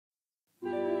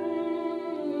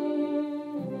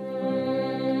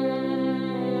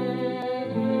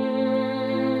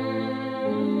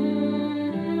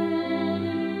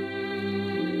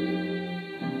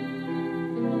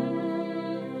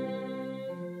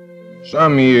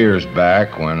Some years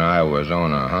back, when I was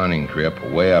on a hunting trip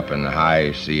way up in the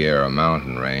high Sierra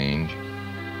mountain range,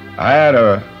 I had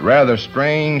a rather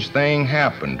strange thing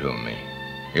happen to me.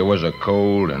 It was a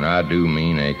cold, and I do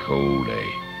mean a cold day.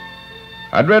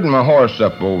 I'd ridden my horse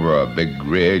up over a big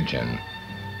ridge and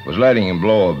was letting him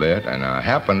blow a bit, and I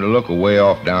happened to look away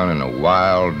off down in a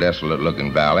wild,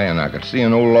 desolate-looking valley, and I could see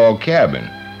an old log cabin.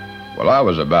 Well, I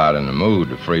was about in the mood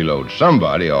to freeload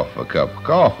somebody off a cup of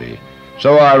coffee,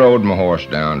 so I rode my horse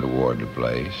down toward the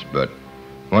place. But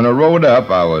when I rode up,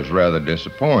 I was rather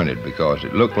disappointed because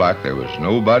it looked like there was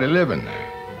nobody living there.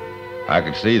 I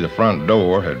could see the front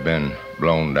door had been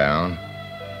blown down,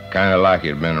 kind of like it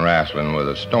had been wrestling with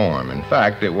a storm. In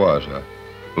fact, it was a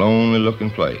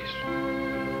lonely-looking place.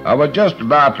 I was just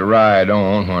about to ride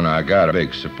on when I got a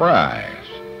big surprise.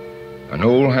 An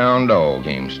old hound dog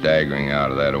came staggering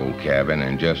out of that old cabin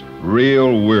and just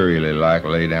real wearily like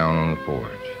lay down on the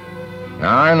porch.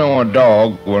 Now, I know a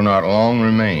dog will not long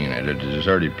remain at a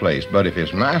deserted place, but if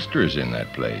his master is in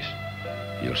that place,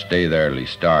 he'll stay there till he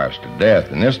starves to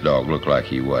death, and this dog looked like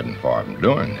he wasn't far from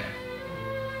doing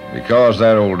that. Because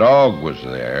that old dog was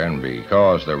there, and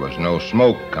because there was no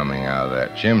smoke coming out of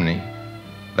that chimney,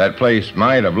 that place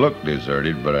might have looked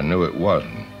deserted, but I knew it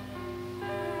wasn't.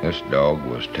 This dog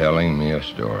was telling me a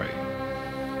story,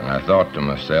 and I thought to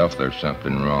myself, there's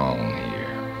something wrong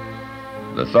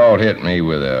here. The thought hit me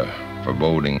with a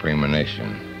foreboding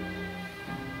premonition.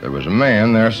 There was a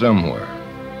man there somewhere.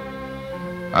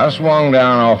 I swung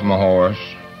down off my horse,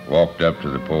 walked up to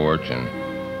the porch, and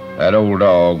that old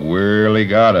dog wearily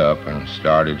got up and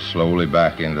started slowly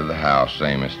back into the house,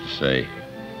 same as to say,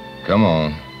 "Come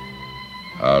on,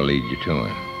 I'll lead you to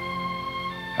him."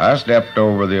 I stepped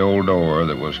over the old door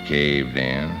that was caved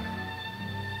in.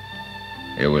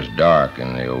 It was dark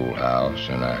in the old house,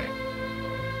 and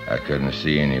I couldn't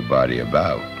see anybody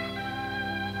about.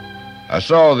 I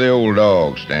saw the old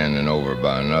dog standing over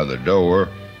by another door.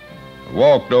 I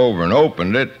walked over and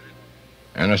opened it,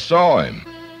 and I saw him,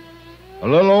 a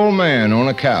little old man on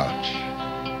a couch.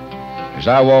 As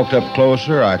I walked up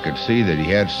closer, I could see that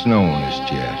he had snow on his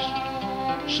chest.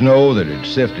 Snow that had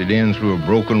sifted in through a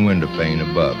broken window pane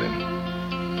above him.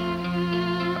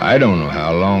 I don't know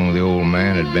how long the old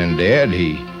man had been dead.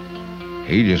 He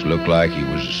just looked like he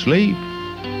was asleep.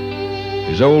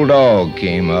 His old dog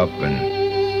came up and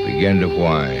began to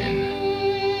whine.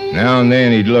 Now and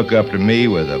then he'd look up to me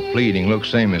with a pleading look,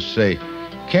 same as say,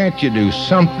 "Can't you do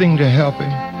something to help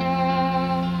him?"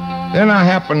 Then I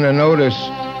happened to notice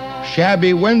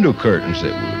shabby window curtains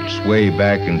that would sway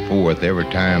back and forth every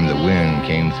time the wind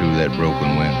came through that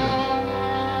broken window.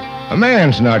 A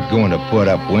man's not going to put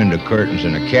up window curtains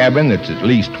in a cabin that's at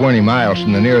least 20 miles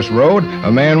from the nearest road.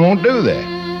 A man won't do that.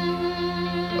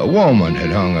 A woman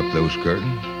had hung up those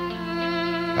curtains.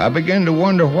 I began to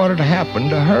wonder what had happened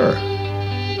to her.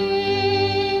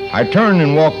 I turned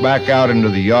and walked back out into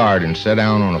the yard and sat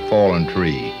down on a fallen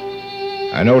tree.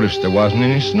 I noticed there wasn't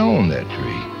any snow on that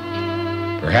tree.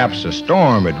 Perhaps a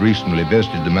storm had recently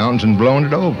visited the mountains and blown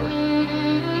it over.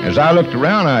 As I looked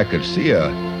around, I could see a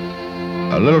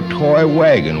little toy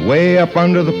wagon way up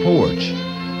under the porch.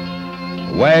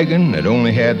 A wagon that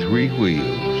only had 3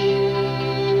 wheels.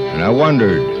 And I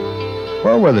wondered,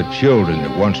 where were the children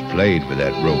that once played with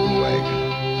that broken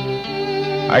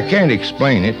wagon? I can't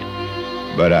explain it,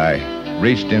 but I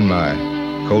reached in my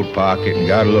coat pocket and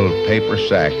got a little paper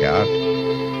sack out,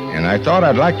 and I thought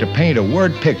I'd like to paint a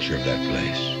word picture of that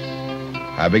place.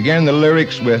 I began the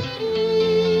lyrics with,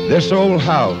 "This old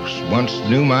house once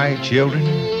knew my children.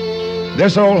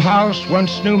 This old house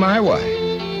once knew my wife."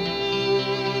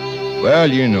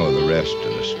 Well, you know the rest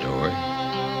of the story.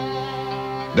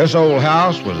 This old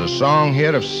house was a song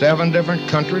hit of 7 different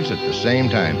countries at the same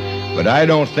time, but I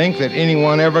don't think that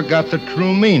anyone ever got the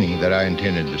true meaning that I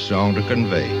intended the song to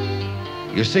convey.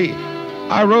 You see,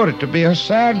 I wrote it to be a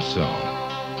sad song.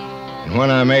 And when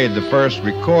I made the first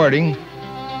recording,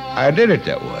 I did it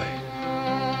that way.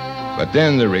 But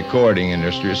then the recording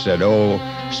industry said, "Oh,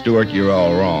 Stuart, you're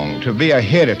all wrong. To be a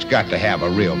hit, it's got to have a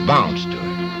real bounce to it."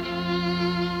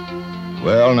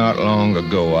 Well, not long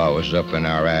ago, I was up in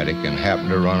our attic and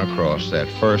happened to run across that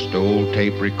first old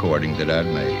tape recording that I'd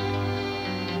made.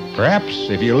 Perhaps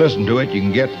if you listen to it, you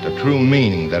can get the true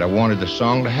meaning that I wanted the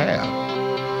song to have.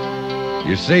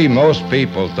 You see, most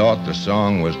people thought the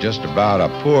song was just about a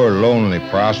poor, lonely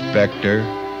prospector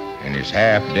and his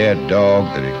half-dead dog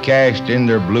that had cashed in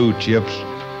their blue chips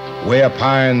way up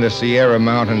high in the Sierra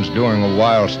Mountains during a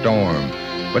wild storm.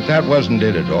 But that wasn't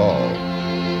it at all.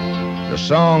 The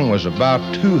song was about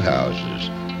 2 houses.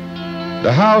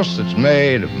 The house that's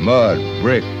made of mud,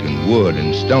 brick, and wood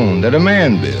and stone that a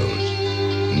man builds.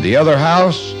 And the other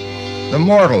house the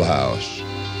mortal house,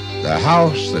 the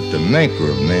house that the maker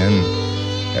of men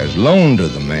has loaned to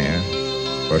the man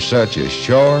for such a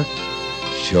short,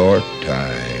 short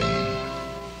time.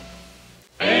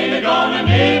 Ain't a gonna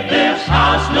need this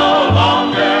house no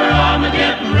longer. I'm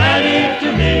getting ready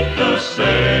to meet the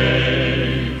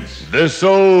saints. This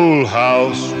old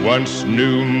house once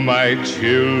knew my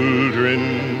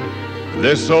children.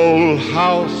 This old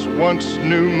house once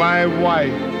knew my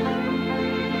wife.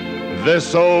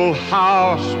 This old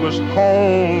house was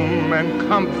home and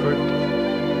comfort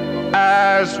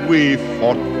as we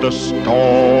fought the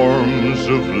storms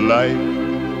of life.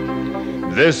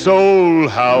 This old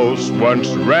house once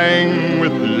rang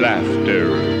with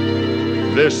laughter.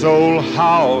 This old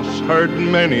house heard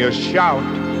many a shout.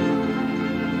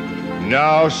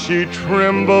 Now she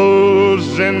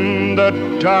trembles in the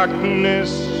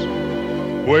darkness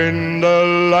when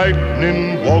the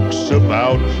lightning walks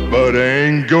about. But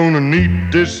ain't gonna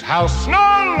need this house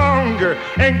no longer.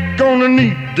 Ain't gonna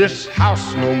need this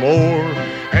house no more.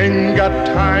 Ain't got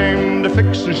time to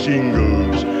fix the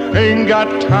shingles. Ain't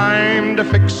got time to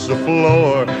fix the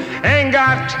floor. Ain't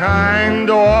got time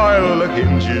to oil the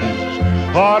hinges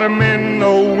or to mend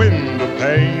the window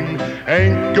pane.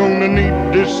 Ain't gonna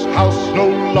need this house no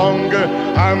longer.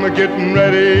 I'm a-getting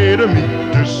ready to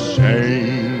meet the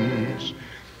saints.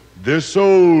 This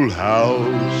old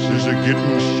house is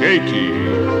a-getting shaky.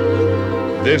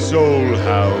 This old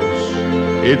house,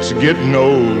 it's getting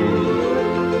old.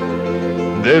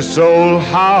 This old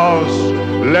house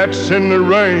lets in the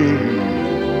rain.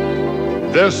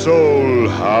 This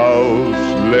old house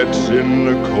lets in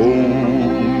the cold.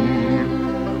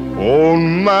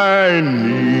 On my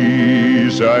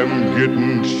knees I'm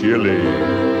getting chilly,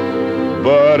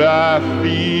 but I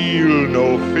feel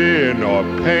no fear nor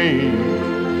pain,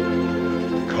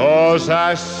 'cause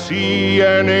I see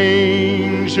an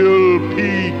angel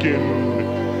peeking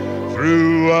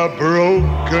through a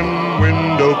broken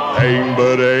window pane.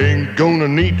 But ain't gonna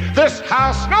need this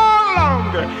house no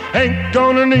longer. Ain't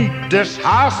gonna need this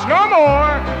house no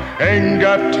more. Ain't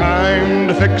got time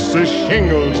to fix the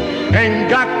shingles. Ain't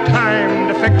got time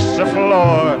to fix the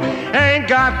floor. Ain't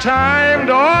got time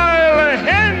to oil the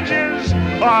hinges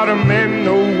or to mend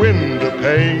the window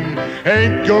pane.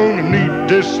 Ain't gonna need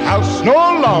this house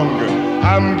no longer.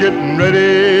 I'm getting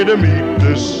ready to meet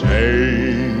the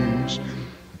saints.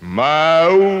 My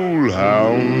old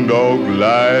hound dog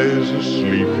lies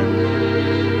a-sleeping.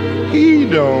 He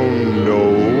don't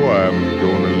know I'm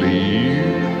gonna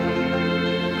leave,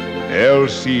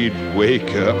 else he'd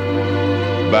wake up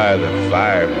by the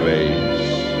fireplace.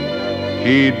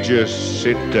 He'd just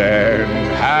sit there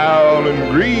and howl and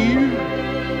grieve.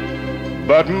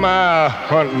 But my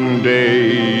hunting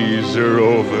days are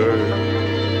over.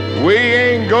 We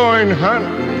ain't going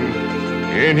hunting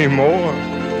anymore.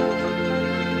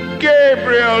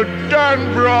 Gabriel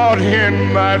done brought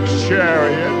in my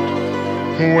chariot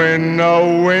when the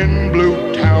wind blew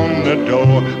down the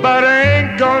door. But I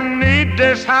ain't gonna need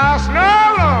this house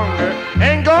no longer.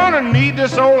 Ain't gonna need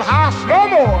this old house no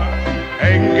more.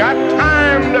 Ain't got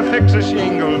time to fix the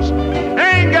shingles.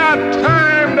 Ain't got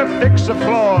time to fix the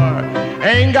floor.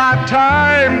 Ain't got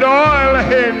time to oil the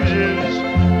hinges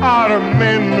or to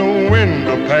mend the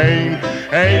window pane.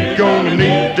 Ain't gonna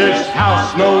need this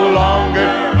house no longer.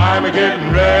 I'm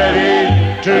getting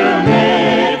ready to